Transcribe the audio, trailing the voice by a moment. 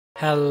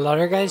Hello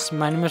there guys,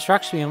 my name is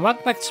Raxby and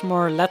welcome back to some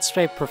more Let's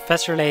Play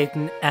Professor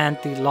Layton and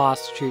the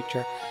Lost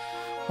Future.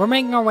 We're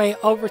making our way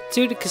over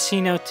to the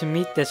casino to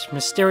meet this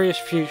mysterious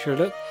future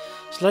look,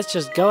 so let's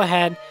just go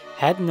ahead,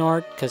 head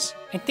north, because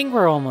I think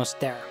we're almost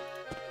there.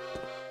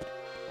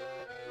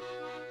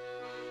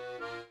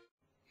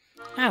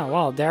 Ah,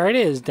 well, there it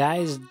is. That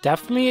is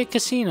definitely a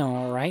casino,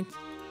 alright.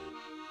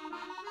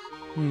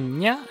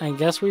 Yeah, I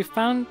guess we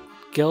found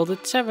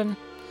Gilded 7.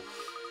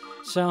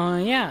 So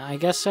yeah, I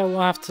guess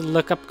we'll have to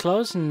look up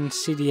close and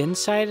see the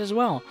inside as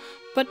well.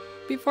 But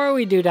before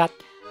we do that,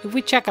 if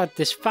we check out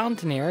this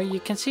fountain here, you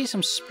can see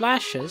some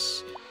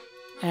splashes.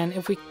 And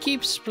if we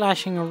keep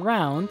splashing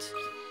around,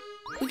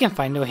 we can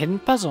find a hidden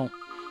puzzle.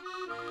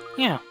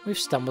 Yeah, we've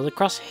stumbled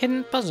across a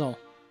hidden puzzle.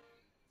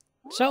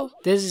 So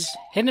this is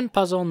hidden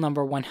puzzle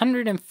number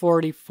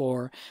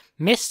 144,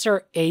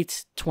 Mr.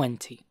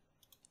 820.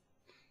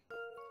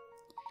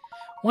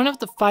 One of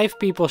the 5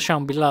 people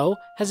shown below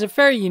has a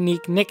very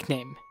unique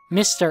nickname,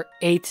 Mr.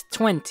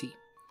 820.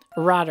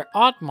 A rather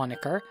odd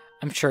moniker,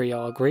 I'm sure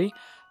you'll agree,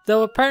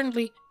 though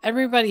apparently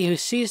everybody who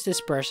sees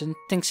this person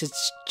thinks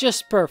it's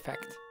just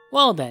perfect.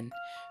 Well then,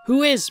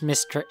 who is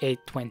Mr.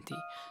 820?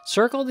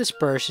 Circle this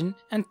person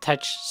and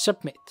touch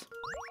submit.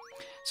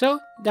 So,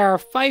 there are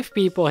 5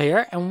 people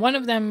here and one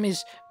of them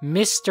is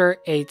Mr.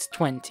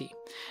 820.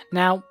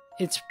 Now,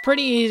 it's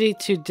pretty easy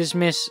to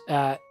dismiss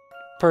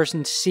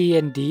persons C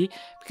and D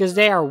because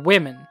they are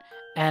women,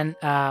 and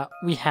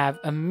we have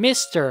a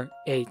Mr.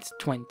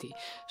 820,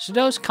 so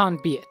those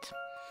can't be it.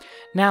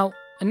 Now,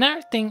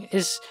 another thing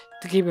is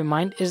to keep in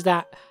mind is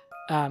that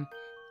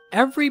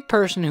every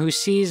person who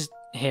sees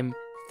him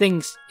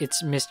thinks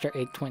it's Mr.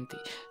 820,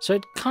 so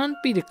it can't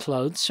be the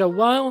clothes. So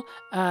while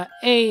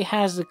A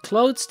has the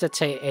clothes that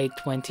say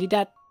 820,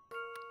 that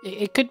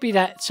it could be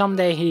that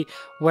someday he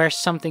wears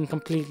something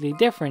completely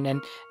different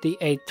and the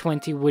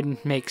 820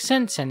 wouldn't make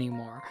sense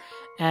anymore.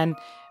 And,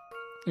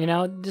 you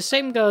know, the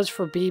same goes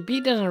for B.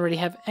 B doesn't really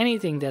have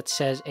anything that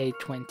says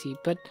 820,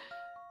 but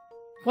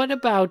what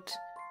about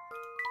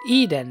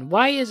E then?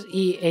 Why is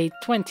E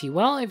 820?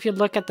 Well, if you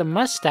look at the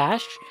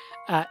mustache,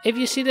 if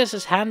you see this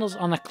as handles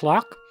on a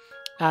clock,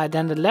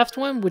 then the left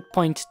one would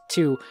point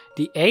to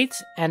the 8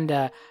 and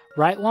the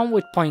right one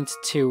would point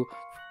to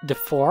the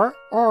 4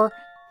 or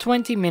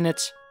 20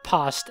 minutes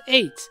past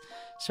 8.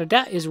 So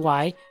that is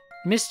why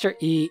Mr.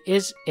 E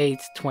is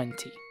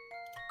 820.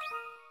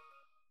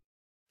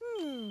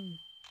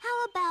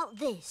 How about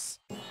this?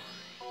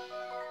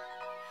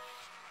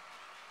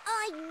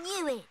 I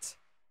knew it!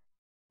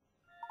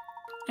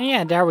 And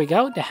yeah, there we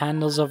go. The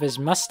handles of his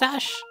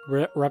mustache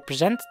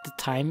represent the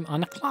time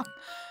on a clock.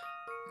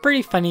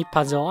 Pretty funny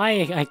puzzle.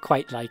 I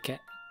quite like it.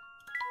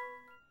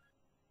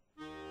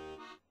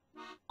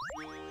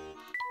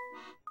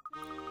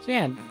 So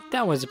yeah,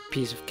 that was a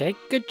piece of cake.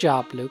 Good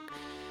job, Luke.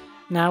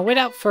 Now,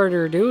 without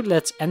further ado,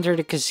 let's enter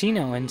the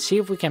casino and see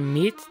if we can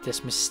meet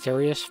this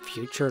mysterious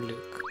future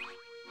Luke.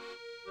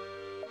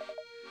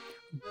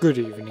 Good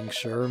evening,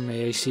 sir.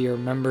 May I see your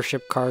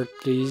membership card,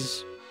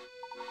 please?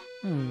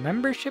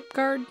 Membership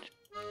card?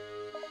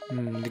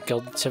 The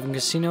Gilded 7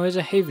 Casino is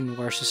a haven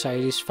where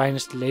society's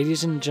finest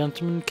ladies and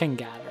gentlemen can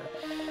gather.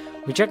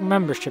 We check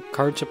membership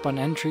cards upon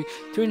entry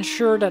to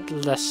ensure that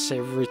less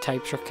savory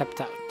types are kept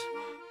out.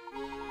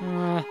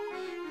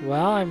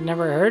 Well, I've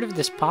never heard of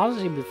this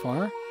policy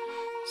before.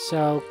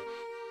 So,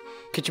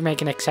 could you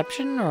make an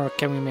exception, or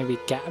can we maybe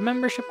get a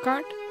membership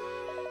card?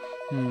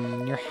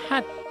 Your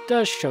hat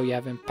does show you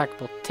have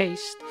impeccable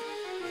taste.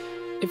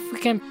 If we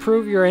can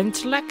prove your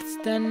intellect,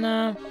 then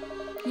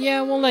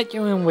yeah, we'll let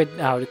you in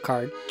without a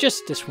card,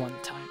 just this one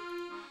time.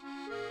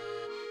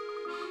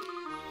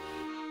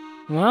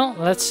 Well,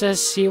 let's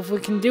see if we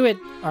can do it.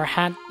 Our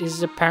hat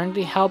is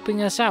apparently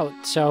helping us out,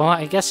 so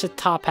I guess a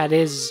top hat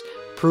is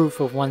proof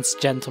of one's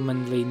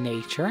gentlemanly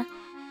nature.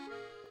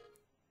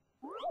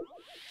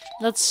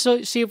 Let's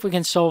see if we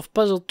can solve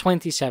puzzle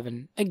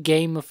 27, a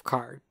game of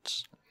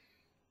cards.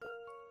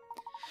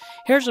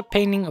 Here's a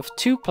painting of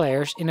 2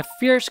 players in a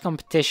fierce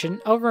competition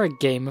over a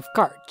game of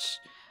cards.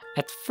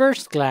 At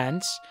first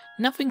glance,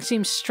 nothing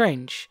seems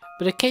strange,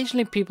 but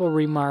occasionally people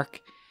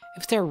remark,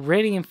 if they're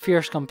really in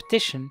fierce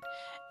competition,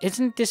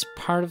 isn't this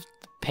part of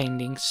the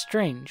painting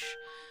strange?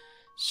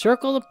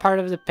 Circle the part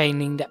of the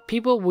painting that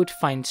people would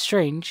find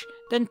strange,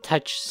 then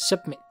touch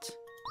submit.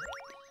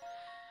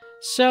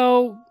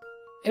 So,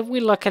 if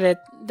we look at it,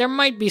 there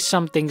might be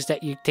some things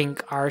that you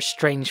think are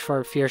strange for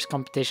a fierce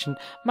competition.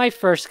 My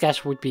first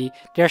guess would be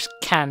there's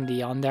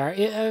candy on there.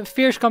 A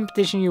fierce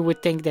competition, you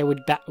would think they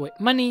would bet with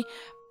money,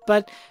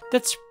 but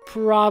that's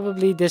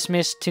probably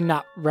dismissed to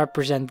not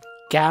represent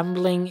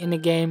gambling in a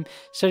game,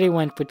 so they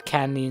went with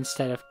candy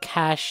instead of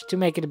cash to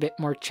make it a bit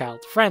more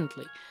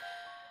child-friendly.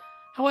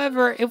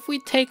 However, if we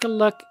take a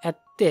look at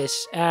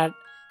this, at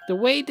the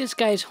way this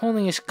guy is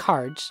holding his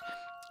cards,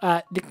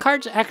 the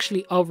cards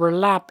actually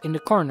overlap in the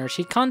corners.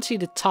 He can't see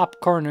the top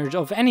corners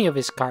of any of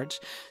his cards,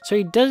 so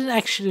he doesn't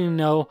actually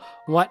know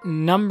what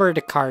number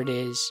the card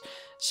is.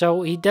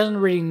 So he doesn't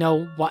really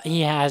know what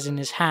he has in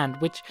his hand,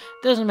 which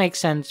doesn't make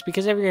sense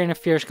because if you're in a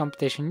fierce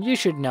competition, you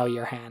should know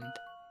your hand.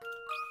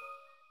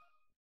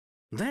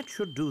 That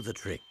should do the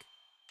trick.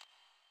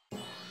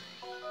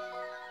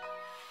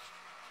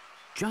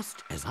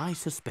 Just as I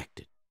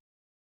suspected.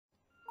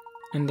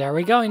 And there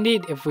we go,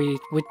 indeed. If we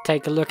would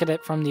take a look at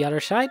it from the other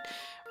side,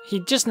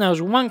 he just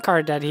knows one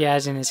card that he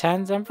has in his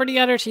hands, and for the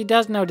others he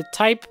does know the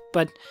type,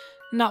 but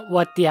not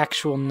what the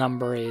actual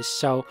number is,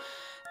 so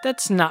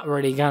that's not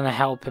really gonna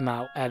help him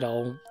out at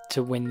all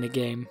to win the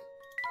game.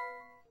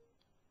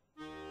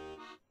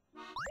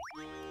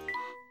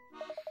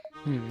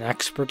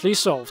 Expertly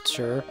solved,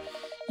 sir.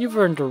 You've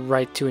earned the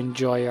right to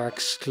enjoy our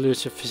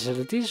exclusive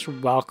facilities.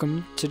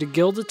 Welcome to the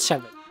Gilded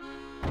Seven.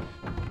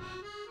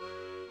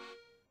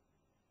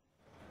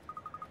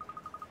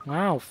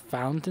 Wow,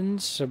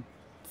 fountains, a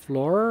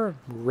floor,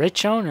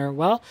 rich owner.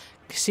 Well,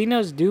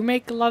 casinos do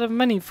make a lot of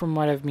money from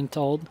what I've been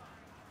told.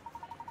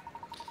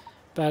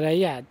 But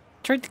yeah,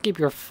 try to keep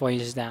your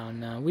voice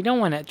down. We don't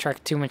want to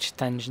attract too much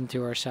attention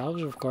to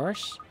ourselves, of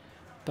course.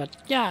 But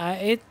yeah,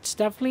 it's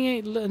definitely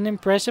an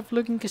impressive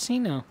looking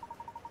casino.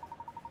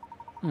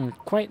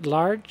 Quite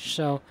large,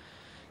 so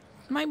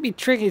it might be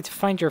tricky to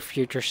find your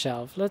future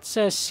self. Let's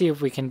see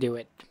if we can do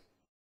it.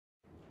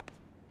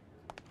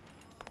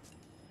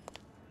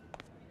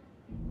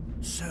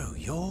 So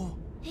you're...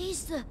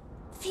 He's the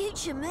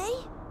future me?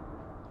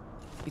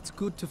 It's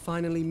good to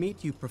finally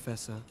meet you,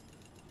 Professor.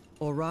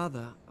 Or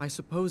rather, I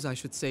suppose I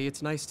should say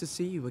it's nice to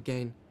see you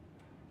again.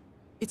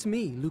 It's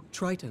me, Luke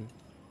Triton.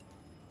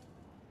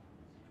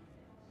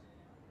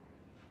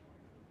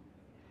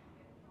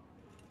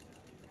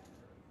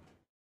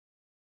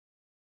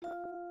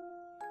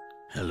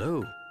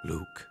 Hello,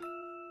 Luke.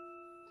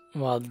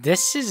 Well,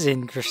 this is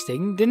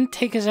interesting. Didn't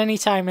take us any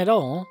time at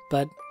all,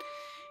 but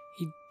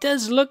he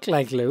does look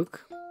like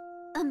Luke.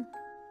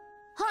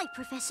 Hi,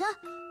 Professor.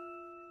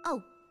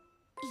 Oh,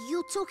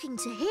 you're talking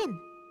to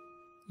him.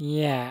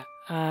 Yeah,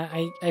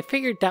 I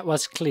figured that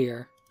was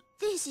clear.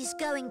 This is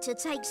going to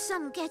take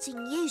some getting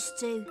used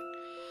to.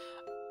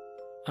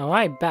 Oh,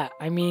 I bet.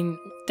 I mean,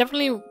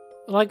 definitely,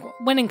 like,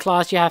 when in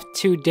class you have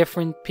two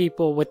different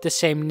people with the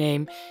same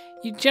name,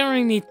 you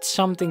generally need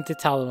something to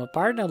tell them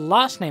apart. A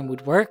last name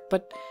would work,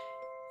 but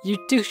you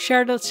do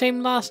share the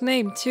same last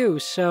name too,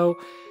 so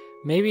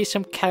maybe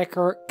some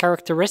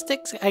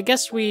characteristics? I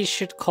guess we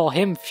should call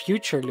him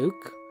Future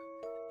Luke.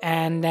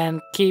 And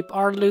then keep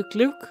our Luke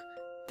Luke.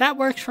 That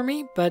works for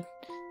me, but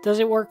does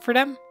it work for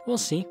them? We'll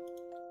see.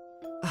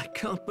 I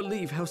can't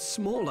believe how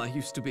small I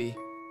used to be.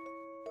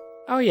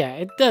 Oh yeah,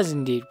 it does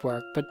indeed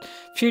work, but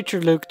Future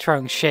Luke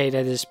throwing shade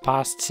at his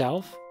past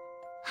self.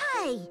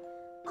 Hey,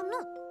 I'm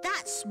not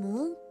that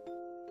small.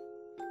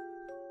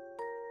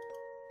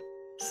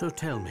 So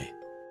tell me,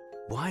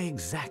 why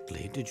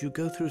exactly did you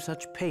go through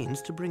such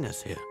pains to bring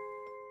us here?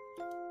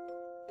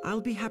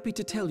 I'll be happy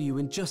to tell you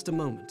in just a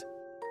moment.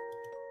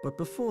 But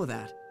before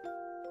that,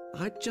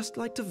 I'd just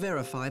like to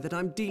verify that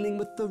I'm dealing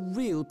with the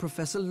real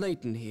Professor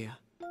Layton here.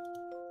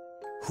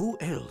 Who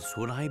else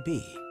would I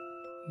be?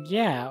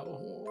 Yeah,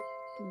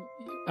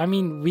 I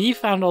mean, we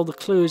found all the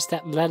clues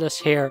that led us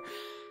here.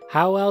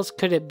 How else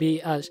could it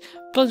be us?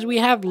 Plus, we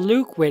have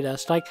Luke with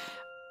us. Like,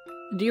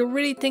 do you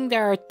really think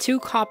there are two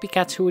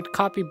copycats who would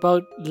copy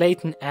both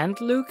Layton and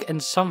Luke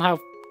and somehow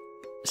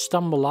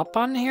stumble up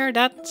on here?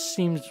 That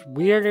seems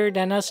weirder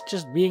than us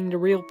just being the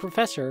real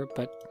professor,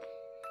 but...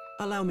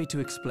 Allow me to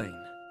explain.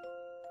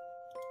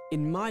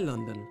 In my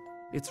London,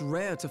 it's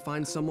rare to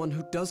find someone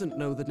who doesn't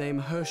know the name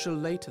Herschel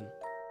Layton.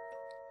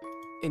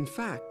 In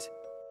fact,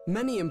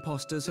 many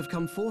imposters have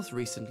come forth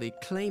recently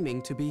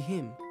claiming to be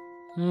him.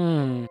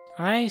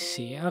 I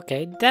see.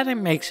 Okay, that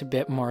makes a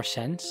bit more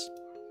sense.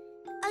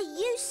 Are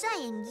you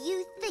saying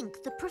you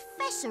think the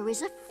Professor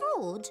is a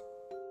fraud?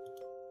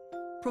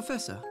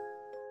 Professor,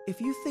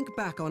 if you think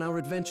back on our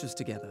adventures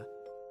together,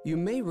 you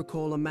may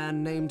recall a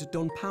man named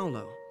Don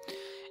Paolo.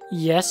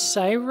 Yes,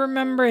 I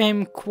remember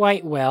him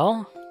quite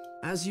well.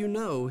 As you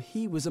know,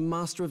 he was a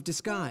master of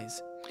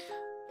disguise.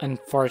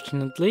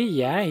 Unfortunately,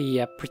 yeah,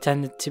 he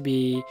pretended to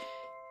be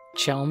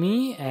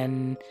Chelmy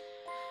and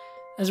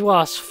as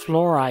well as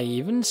Flora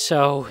even,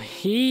 so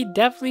he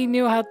definitely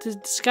knew how to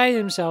disguise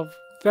himself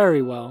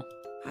very well.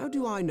 How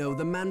do I know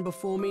the man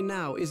before me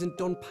now isn't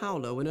Don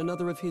Paolo in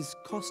another of his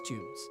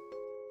costumes?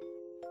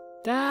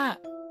 That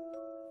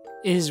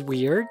is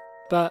weird,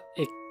 but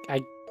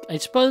I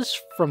suppose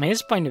from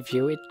his point of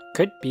view it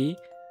could be.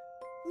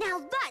 Now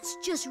that's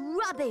just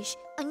rubbish,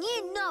 and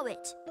you know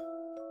it.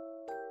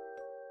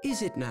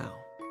 Is it now?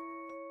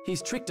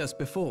 He's tricked us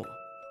before.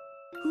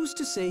 Who's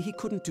to say he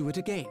couldn't do it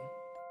again?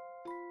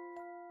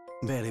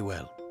 Very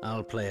well,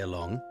 I'll play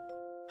along.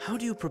 How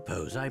do you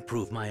propose I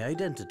prove my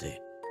identity?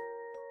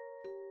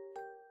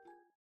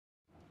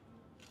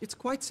 It's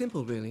quite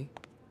simple, really.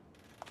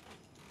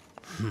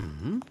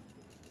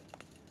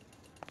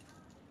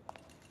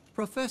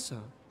 Professor,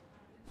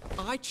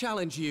 I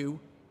challenge you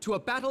to a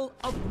battle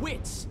of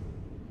wits.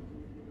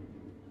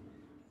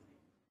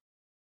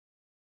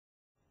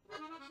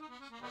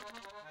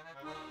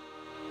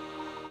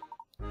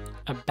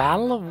 A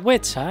battle of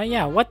wits, huh?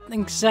 Yeah, what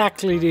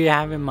exactly do you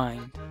have in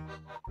mind?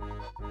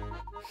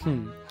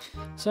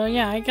 So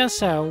yeah, I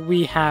guess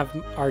we have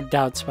our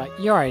doubts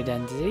about your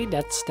identity.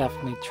 That's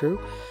definitely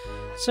true.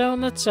 So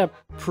let's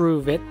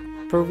prove it.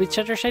 Prove each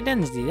other's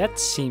identity. That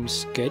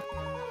seems good.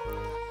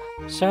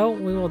 So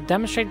we will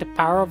demonstrate the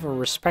power of our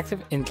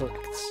respective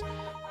intellects.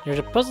 There's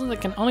a puzzle that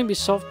can only be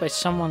solved by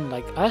someone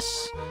like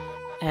us.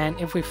 And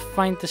if we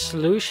find the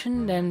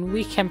solution, then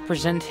we can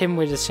present him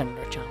with a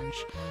similar challenge.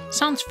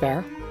 Sounds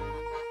fair.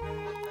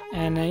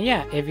 And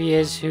yeah, if he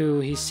is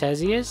who he says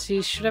he is,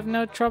 he should have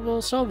no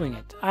trouble solving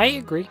it. I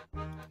agree.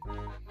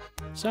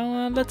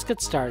 So let's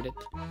get started.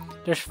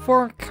 There's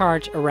 4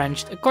 cards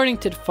arranged according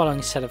to the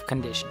following set of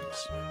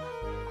conditions.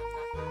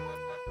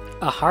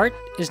 A heart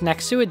is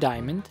next to a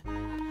diamond.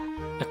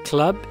 A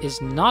club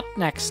is not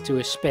next to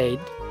a spade.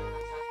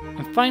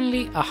 And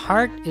finally, a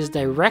heart is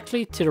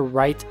directly to the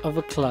right of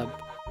a club.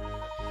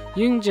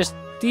 Using just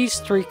these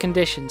 3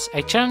 conditions,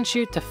 I challenge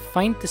you to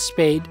find the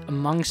spade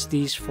amongst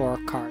these 4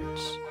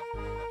 cards.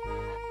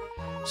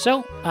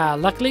 So,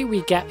 luckily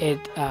we get it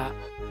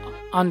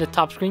on the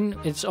top screen.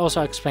 It's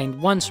also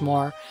explained once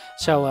more,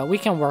 so we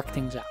can work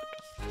things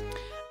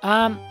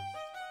out.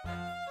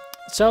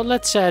 So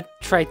let's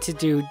try to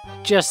do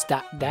just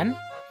that then.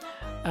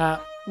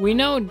 We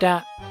know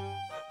that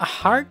a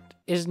heart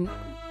is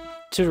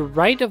to the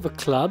right of a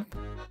club,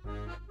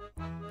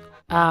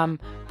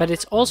 but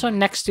it's also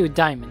next to a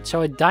diamond.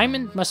 So a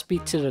diamond must be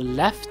to the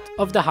left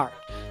of the heart.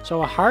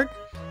 So a heart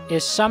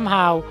is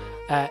somehow...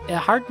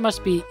 a heart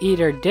must be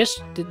either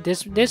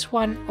this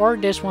one or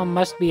this one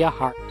must be a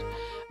heart,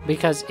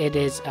 because it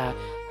is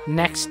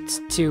next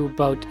to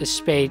both a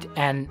spade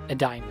and a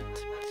diamond.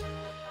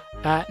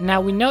 Now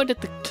we know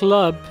that the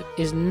club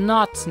is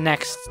not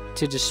next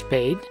to the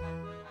spade.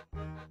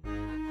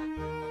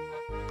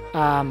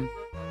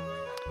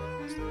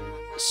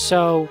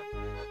 So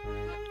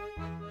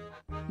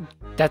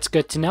that's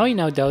good to know. You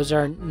know, those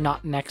are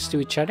not next to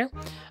each other.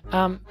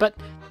 But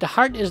the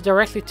heart is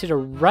directly to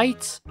the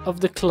right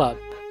of the club.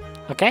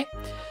 Okay?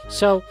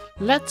 So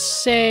let's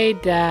say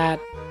that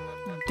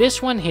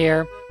this one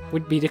here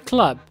would be the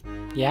club.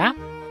 Yeah?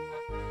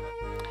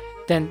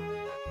 Then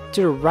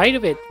to the right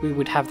of it, we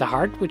would have the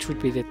heart, which would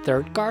be the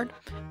 3rd card.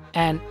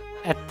 And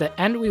at the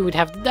end, we would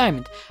have the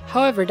diamond.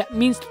 However, that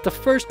means that the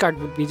first card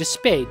would be the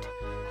spade.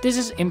 This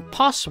is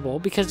impossible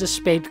because the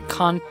spade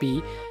can't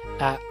be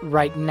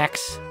right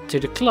next to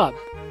the club.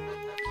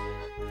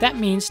 That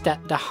means that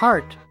the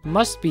heart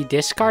must be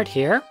this card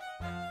here.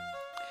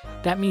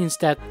 That means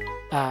that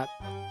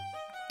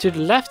to the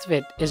left of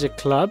it is a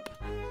club.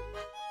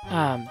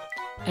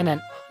 And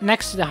then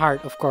next to the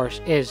heart, of course,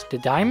 is the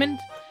diamond.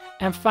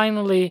 And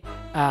finally,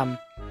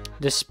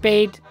 the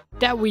spade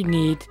that we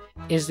need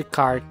is the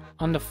card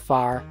on the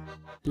far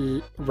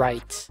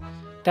right.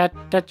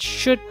 That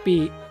should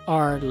be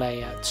our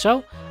layout.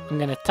 So I'm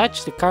going to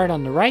touch the card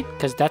on the right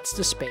because that's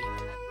the spade.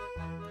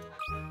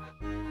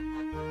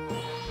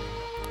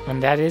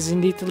 And that is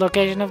indeed the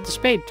location of the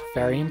spade.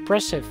 Very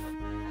impressive.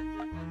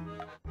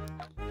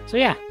 So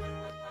yeah.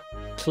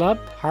 Club,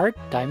 heart,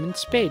 diamond,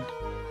 spade.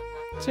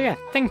 So yeah,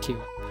 thank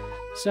you.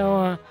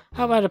 So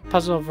how about a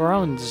puzzle of our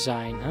own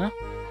design, huh?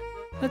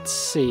 Let's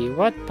see,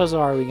 what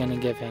puzzle are we gonna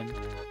give him?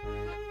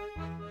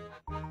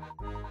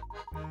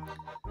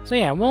 So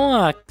yeah,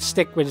 we'll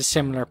stick with a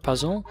similar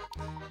puzzle.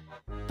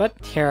 But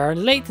here are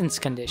Layton's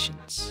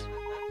conditions.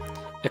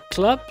 A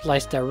club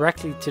lies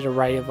directly to the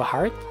right of a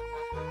heart.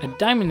 A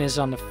diamond is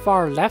on the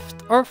far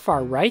left or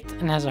far right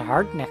and has a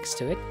heart next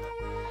to it.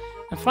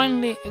 And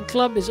finally, a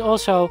club is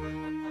also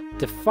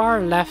the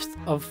far left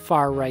of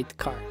far right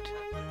card.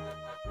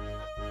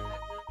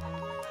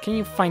 Can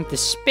you find the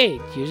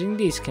spade using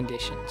these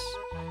conditions?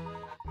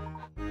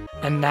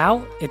 And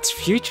now it's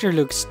Future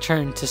Luke's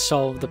turn to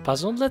solve the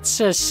puzzle. Let's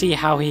see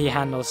how he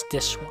handles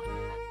this one.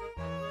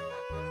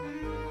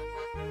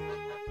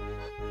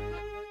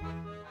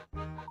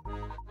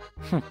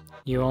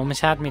 You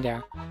almost had me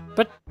there.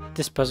 But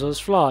this puzzle is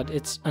flawed.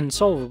 It's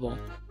unsolvable.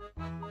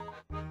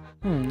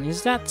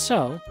 Is that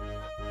so?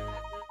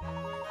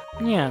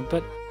 Yeah,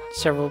 but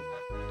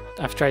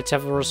I've tried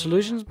several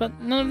solutions, but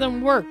none of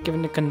them work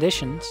given the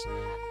conditions.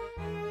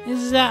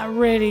 Is that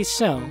really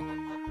so?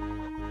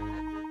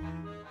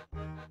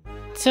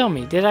 Tell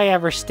me, did I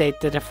ever state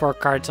that the 4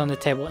 cards on the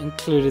table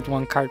included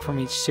 1 card from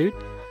each suit?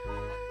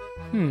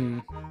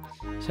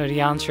 So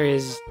the answer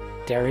is,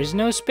 there is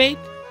no spade?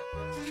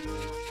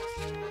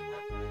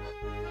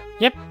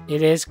 Yep,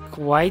 it is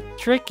quite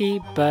tricky,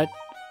 but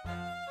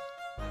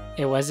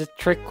it was a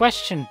trick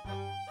question.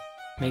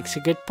 Makes a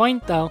good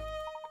point though.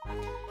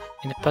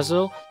 In the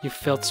puzzle, you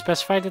failed to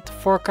specify that the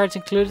 4 cards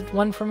included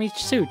 1 from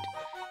each suit.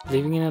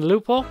 Leaving in a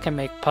loophole can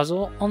make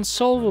puzzle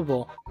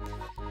unsolvable.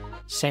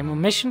 Same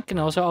omission can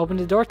also open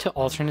the door to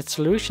alternate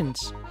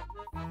solutions.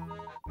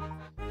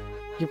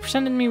 You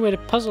presented me with a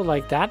puzzle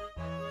like that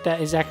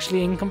is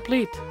actually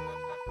incomplete.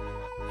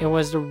 It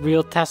was the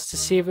real test to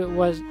see if it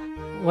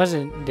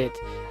wasn't it?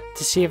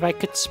 To see if I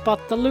could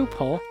spot the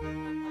loophole.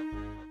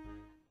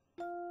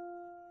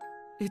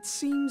 It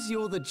seems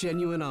you're the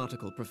genuine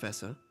article,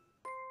 Professor.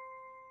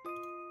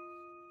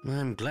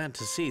 I'm glad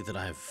to see that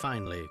I've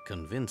finally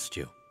convinced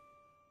you.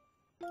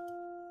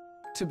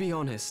 To be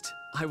honest,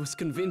 I was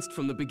convinced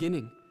from the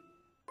beginning.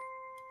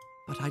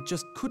 But I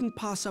just couldn't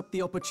pass up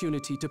the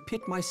opportunity to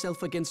pit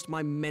myself against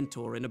my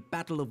mentor in a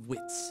battle of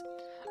wits.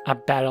 A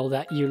battle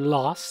that you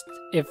lost,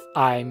 if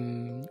I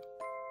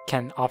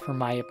can offer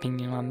my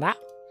opinion on that.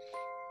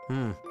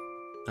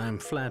 I'm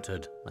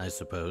flattered, I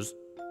suppose.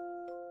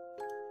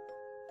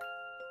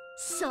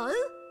 So?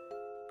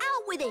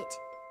 Out with it!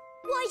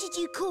 Why did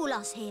you call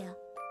us here?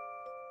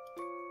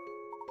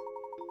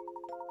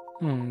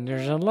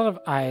 There's a lot of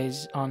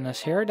eyes on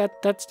us here.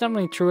 That's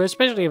definitely true,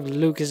 especially if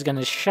Luke is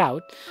gonna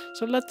shout.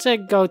 So let's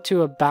go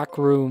to a back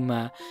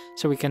room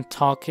so we can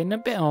talk in a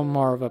bit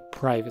more of a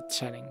private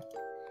setting.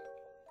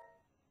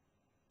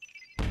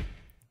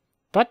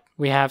 But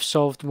we have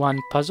solved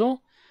one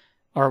puzzle,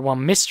 or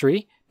one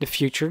mystery, the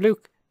future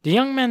Luke. The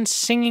young man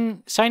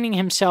signing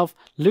himself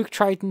Luke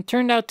Triton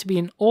turned out to be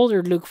an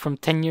older Luke from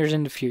 10 years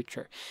in the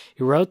future.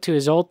 He wrote to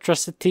his old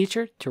trusted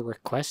teacher to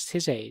request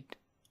his aid.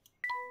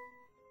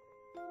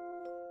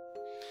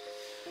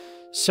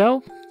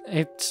 So,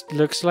 it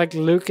looks like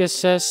Luke is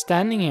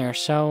standing here,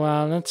 so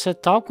let's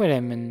talk with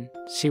him and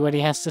see what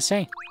he has to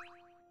say.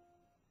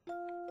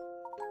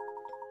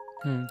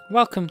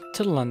 Welcome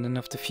to London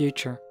of the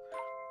future.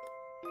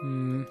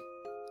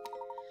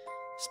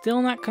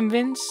 Still not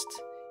convinced?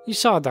 You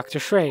saw Dr.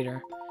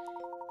 Schrader.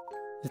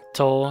 The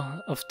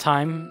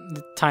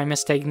time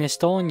has taken its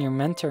toll on your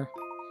mentor.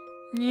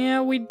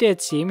 Yeah, we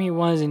did see him. He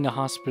was in the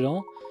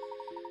hospital.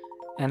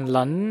 And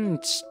London,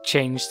 it's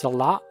changed a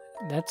lot.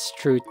 That's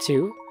true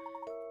too.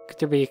 Could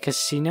there be a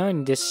casino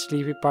in this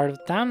sleepy part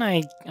of town?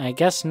 I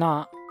guess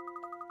not.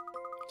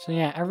 So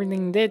yeah,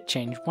 everything did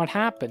change. What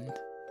happened?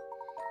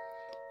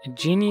 A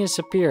genius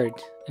appeared.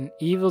 An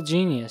evil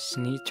genius,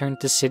 and he turned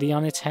the city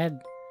on its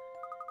head.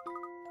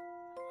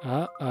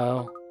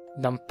 Uh-oh.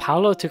 Don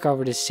Paulo took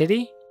over the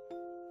city?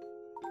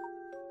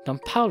 Don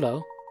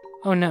Paulo?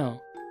 Oh no.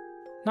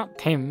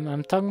 Not him.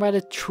 I'm talking about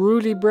a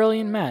truly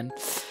brilliant man.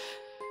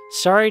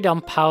 Sorry,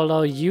 Don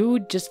Paulo. You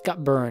just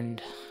got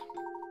burned.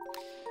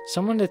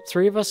 Someone the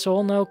three of us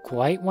all know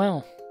quite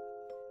well.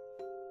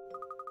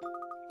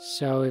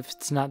 So if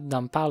it's not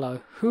Don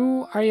Paulo,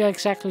 who are you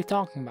exactly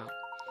talking about?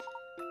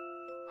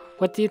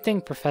 What do you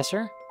think,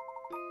 Professor?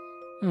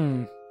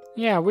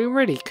 Yeah, we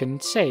really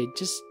couldn't say.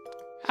 Just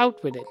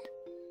out with it.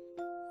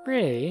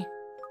 Really?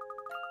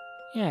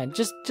 Yeah,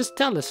 just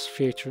tell us,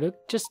 future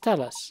Luke. Just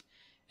tell us.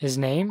 His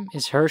name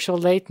is Herschel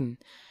Layton.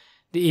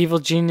 The evil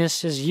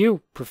genius is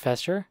you,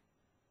 Professor.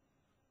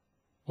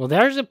 Well,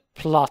 there's a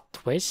plot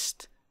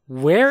twist.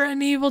 We're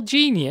an evil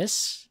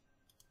genius?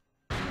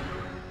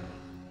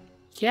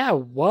 Yeah,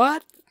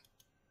 what?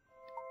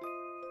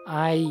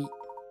 I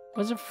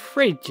was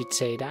afraid you'd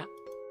say that.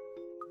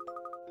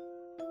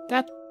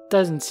 That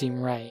doesn't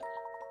seem right.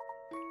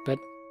 But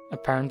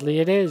apparently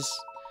it is.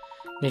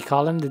 They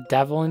call him the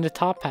devil in the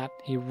top hat.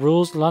 He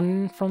rules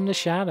London from the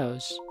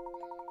shadows.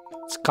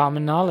 It's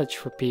common knowledge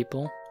for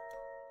people.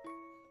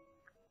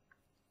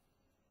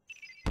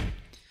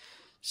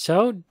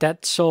 So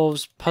that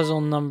solves puzzle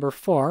number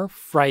 4,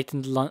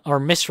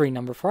 mystery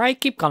number 4. I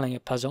keep calling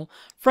it puzzle.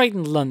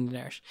 Frightened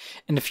Londoners.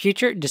 In the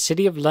future, the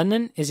city of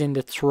London is in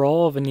the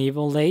thrall of an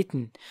evil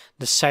Layton.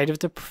 The sight of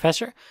the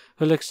professor,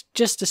 who looks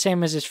just the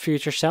same as his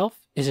future self,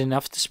 is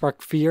enough to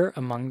spark fear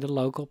among the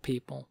local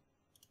people.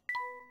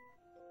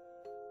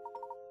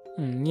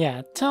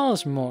 Yeah, tell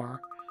us more.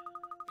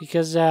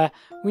 Because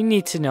we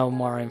need to know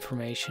more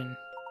information.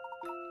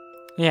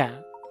 Yeah,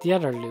 the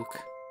other Luke.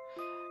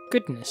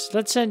 Goodness,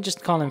 let's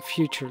just call him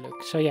Future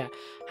Luke. So yeah,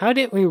 how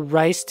did we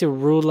rise to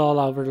rule all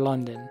over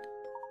London?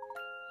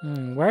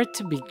 Where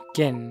to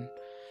begin?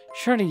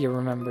 Surely you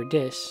remember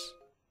this.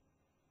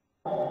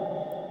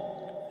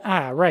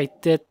 Ah, right,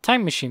 the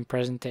time machine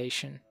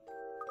presentation.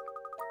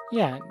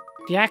 Yeah,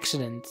 the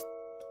accident.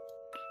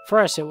 For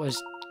us it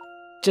was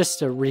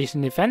just a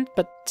recent event,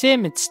 but to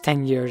him it's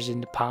 10 years in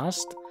the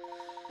past.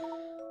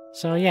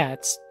 So yeah,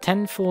 it's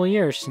 10 full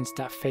years since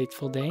that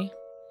fateful day.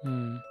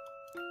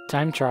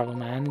 Time travel,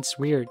 man, it's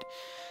weird.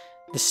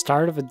 The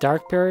start of a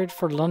dark period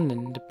for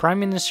London. The Prime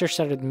Minister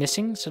started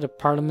missing, so the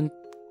Parliament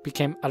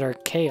became utter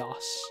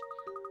chaos.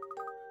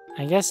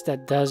 I guess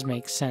that does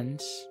make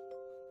sense.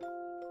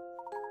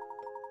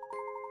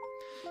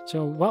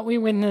 So what we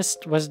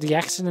witnessed was the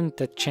accident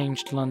that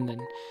changed London.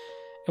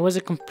 It was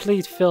a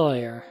complete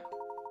failure.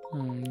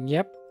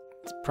 Yep,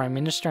 the Prime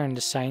Minister and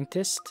the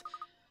scientist,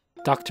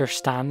 Dr.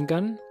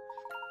 Stangun.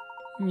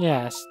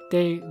 Yes,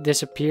 they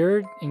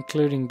disappeared,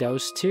 including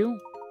those two.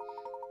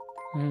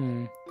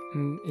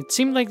 It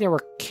seemed like they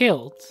were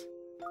killed.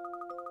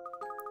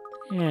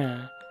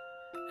 Yeah,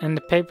 and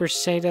the papers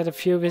say that a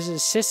few of his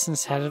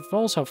assistants have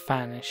also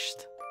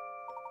vanished.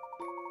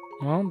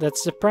 Well,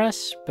 that's the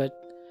press, but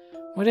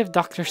what if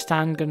Dr.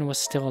 Stangun was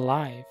still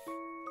alive?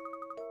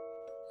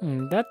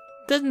 That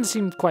doesn't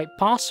seem quite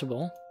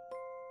possible.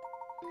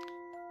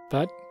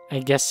 But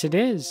I guess it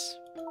is.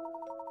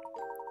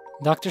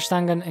 Dr.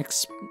 Stangun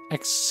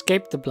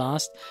escaped the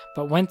blast,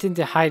 but went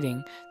into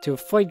hiding to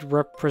avoid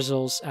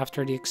reprisals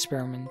after the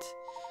experiment.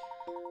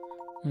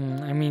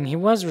 I mean, he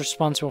was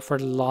responsible for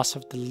the loss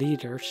of the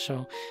leader,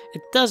 so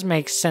it does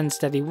make sense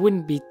that he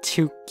wouldn't be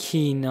too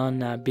keen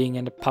on being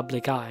in the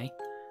public eye.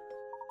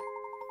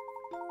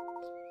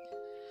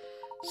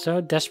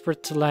 So,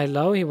 desperate to lie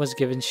low, he was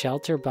given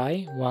shelter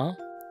by, well,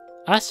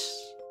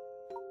 us.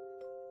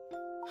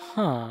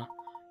 Huh.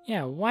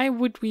 Yeah, why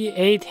would we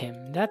aid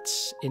him?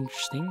 That's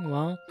interesting.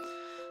 Well,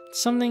 it's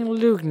something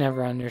Luke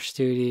never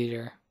understood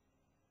either.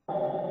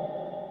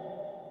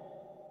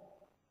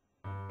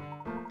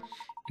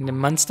 In the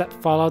months that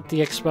followed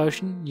the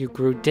explosion, you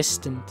grew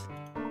distant.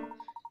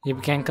 You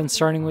began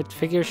concerning with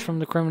figures from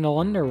the criminal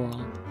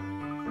underworld.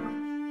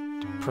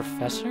 The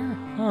professor?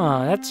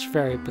 Huh, that's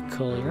very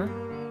peculiar.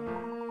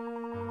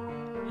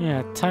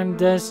 Yeah, time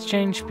does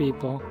change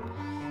people.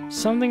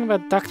 Something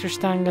about Dr.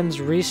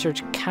 Stangen's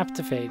research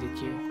captivated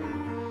you.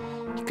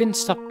 You couldn't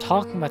stop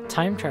talking about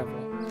time travel.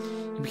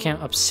 You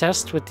became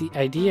obsessed with the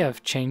idea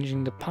of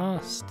changing the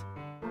past.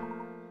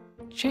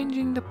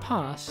 Changing the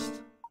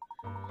past?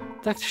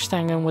 Dr.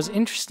 Stangen was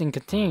interested in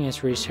continuing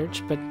his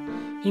research, but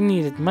he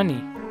needed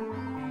money.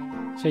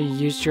 So you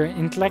used your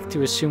intellect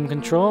to assume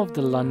control of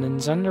the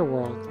London's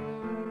underworld.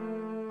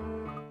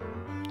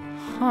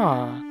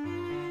 Huh.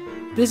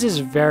 This is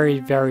very,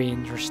 very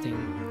interesting.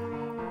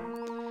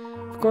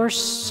 Of course,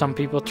 some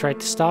people tried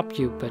to stop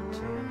you, but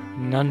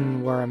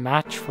none were a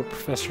match for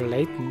Professor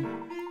Layton.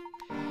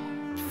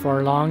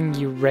 For long,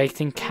 you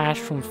raked in cash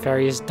from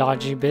various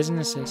dodgy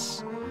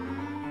businesses.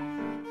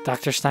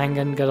 Dr.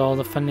 Stangen got all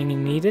the funding he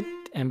needed,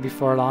 and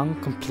before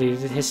long,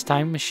 completed his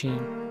time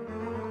machine.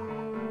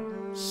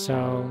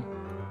 So,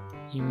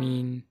 you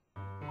mean...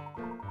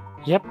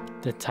 Yep,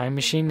 the time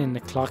machine in the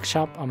clock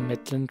shop on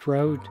Midland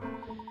Road.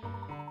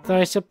 Though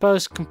I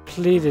suppose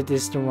completed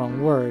is the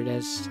wrong word,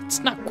 as it's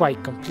not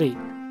quite complete.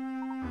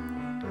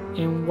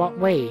 In what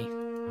way?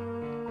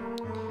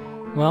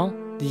 Well,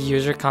 the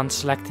user can't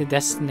select a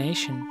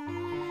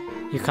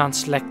destination. You can't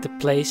select the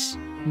place,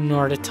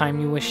 nor the time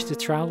you wish to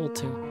travel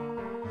to.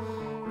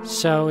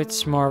 So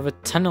it's more of a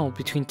tunnel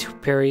between two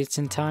periods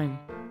in time.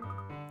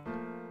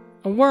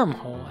 A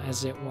wormhole,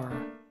 as it were.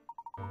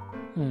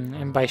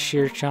 And by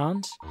sheer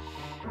chance,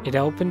 it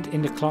opened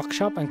in the clock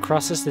shop and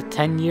crosses the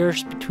 10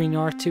 years between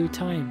our two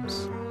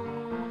times.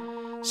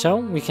 So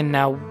we can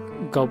now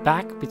go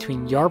back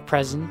between your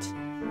present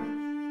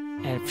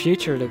and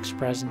future Luke's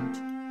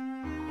present.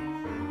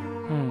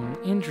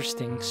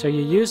 Interesting. So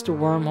you used the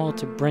wormhole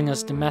to bring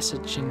us the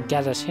message and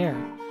get us here.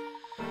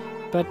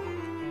 But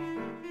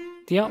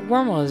the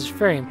wormhole is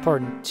very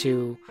important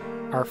to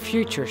our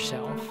future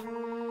self.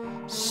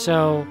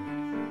 So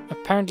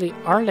apparently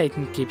our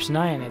Layton keeps an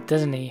eye on it,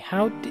 doesn't he?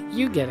 How did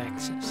you get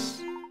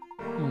access?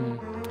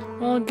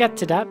 Well, I'll get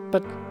to that,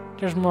 but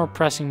there's more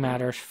pressing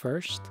matters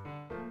first.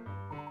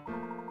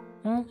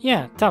 Well,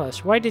 yeah, tell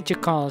us, why did you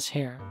call us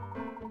here?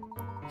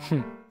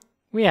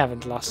 We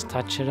haven't lost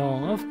touch at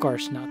all, of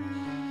course not.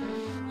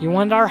 You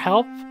want our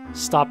help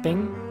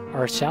stopping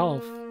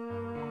ourselves?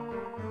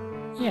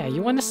 Yeah,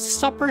 you want us to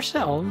stop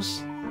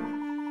ourselves?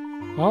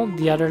 Well,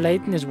 the other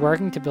Layton is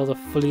working to build a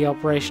fully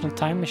operational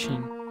time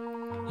machine.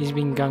 He's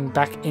been going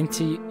back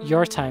into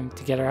your time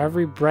to gather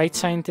every bright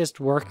scientist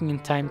working in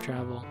time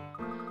travel.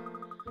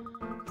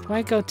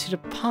 Why go to the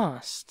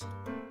past?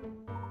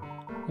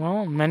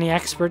 Well, many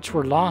experts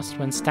were lost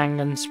when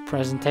Stangen's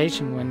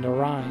presentation went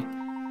awry.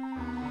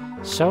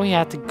 So he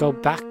had to go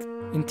back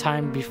in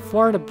time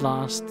before the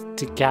blast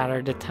to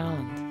gather the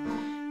talent.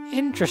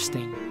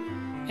 Interesting.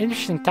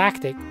 Interesting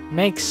tactic.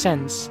 Makes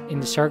sense in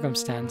the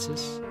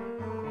circumstances.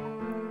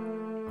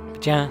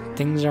 But yeah,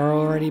 things are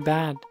already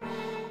bad.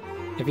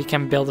 If he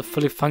can build a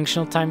fully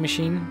functional time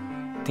machine,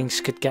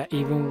 things could get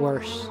even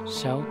worse.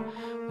 So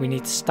we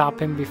need to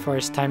stop him before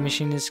his time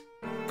machine is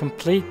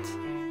complete.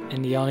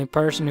 And the only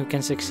person who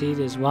can succeed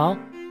is, well,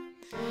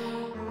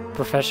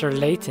 Professor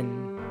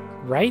Layton,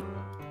 right?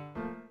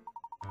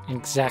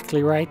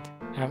 Exactly right.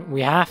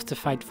 We have to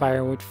fight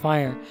fire with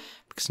fire,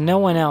 because no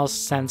one else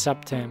stands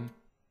up to him.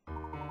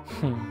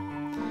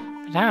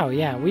 But how?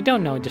 Yeah, we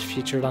don't know the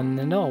future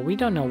London at all. We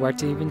don't know where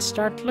to even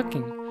start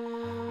looking.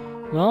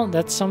 Well,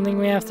 that's something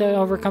we have to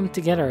overcome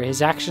together.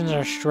 His actions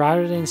are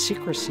shrouded in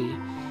secrecy.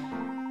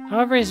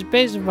 However, his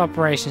base of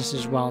operations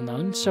is well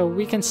known, so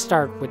we can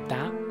start with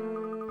that.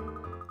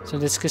 So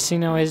this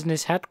casino isn't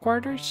his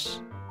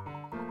headquarters?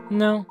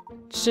 No,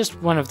 it's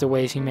just one of the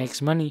ways he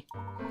makes money.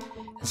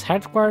 His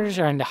headquarters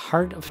are in the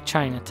heart of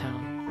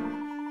Chinatown.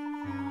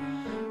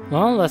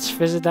 Well, let's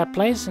visit that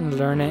place and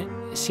learn it,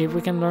 see if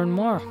we can learn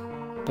more.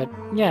 But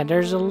yeah,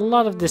 there's a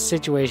lot of this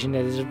situation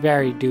that is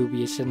very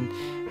dubious and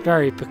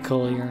very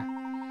peculiar.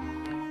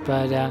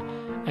 But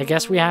I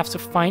guess we have to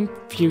find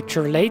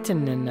future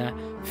Layton and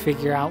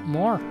figure out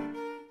more.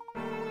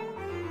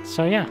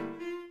 So yeah,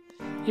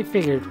 he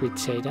figured we'd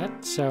say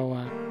that. So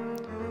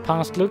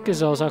past Luke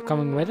is also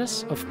coming with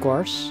us, of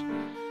course.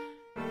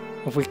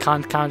 If we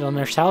can't count on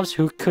ourselves,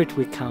 who could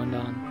we count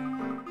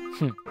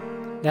on?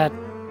 That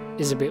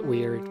is a bit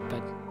weird,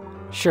 but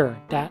sure,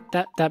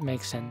 that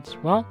makes sense.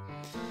 Well,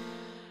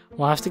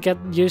 we'll have to get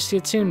used to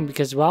it soon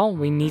because, well,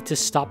 we need to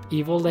stop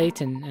evil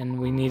Layton and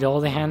we need all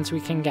the hands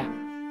we can get.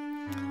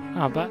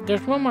 Oh, but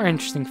there's one more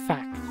interesting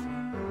fact.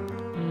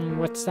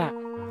 What's that?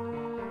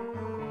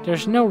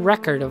 There's no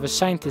record of a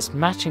scientist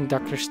matching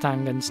Dr.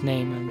 Stangen's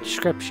name and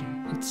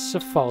description. It's a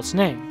false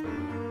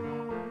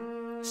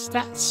name. Is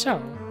that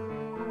so?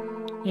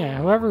 Yeah,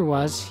 whoever he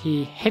was,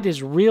 he hid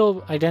his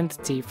real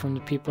identity from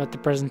the people at the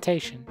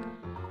presentation.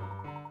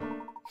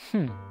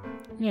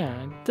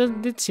 Yeah,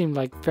 it did seem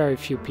like very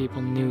few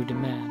people knew the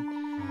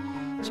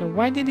man. So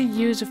why did he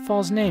use a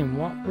false name?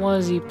 What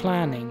was he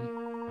planning?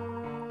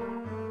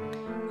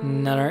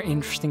 Another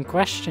interesting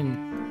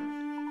question.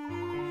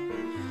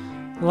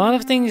 A lot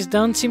of things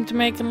don't seem to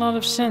make a lot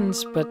of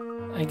sense, but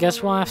I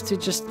guess we'll have to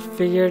just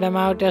figure them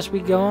out as we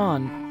go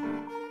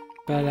on.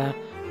 But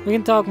we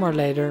can talk more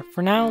later.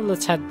 For now,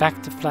 let's head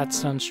back to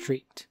Flatstone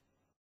Street.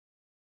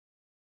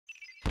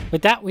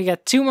 With that, we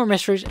got 2 more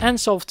mysteries and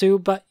solved 2,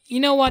 but you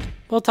know what?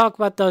 We'll talk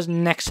about those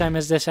next time,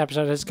 as this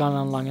episode has gone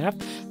on long enough.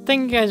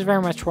 Thank you guys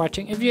very much for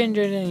watching. If you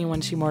enjoyed it and you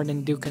want to see more,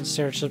 then do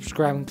consider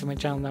subscribing to my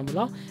channel down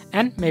below,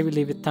 and maybe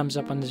leave a thumbs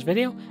up on this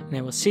video, and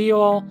I will see you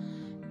all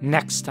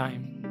next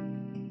time.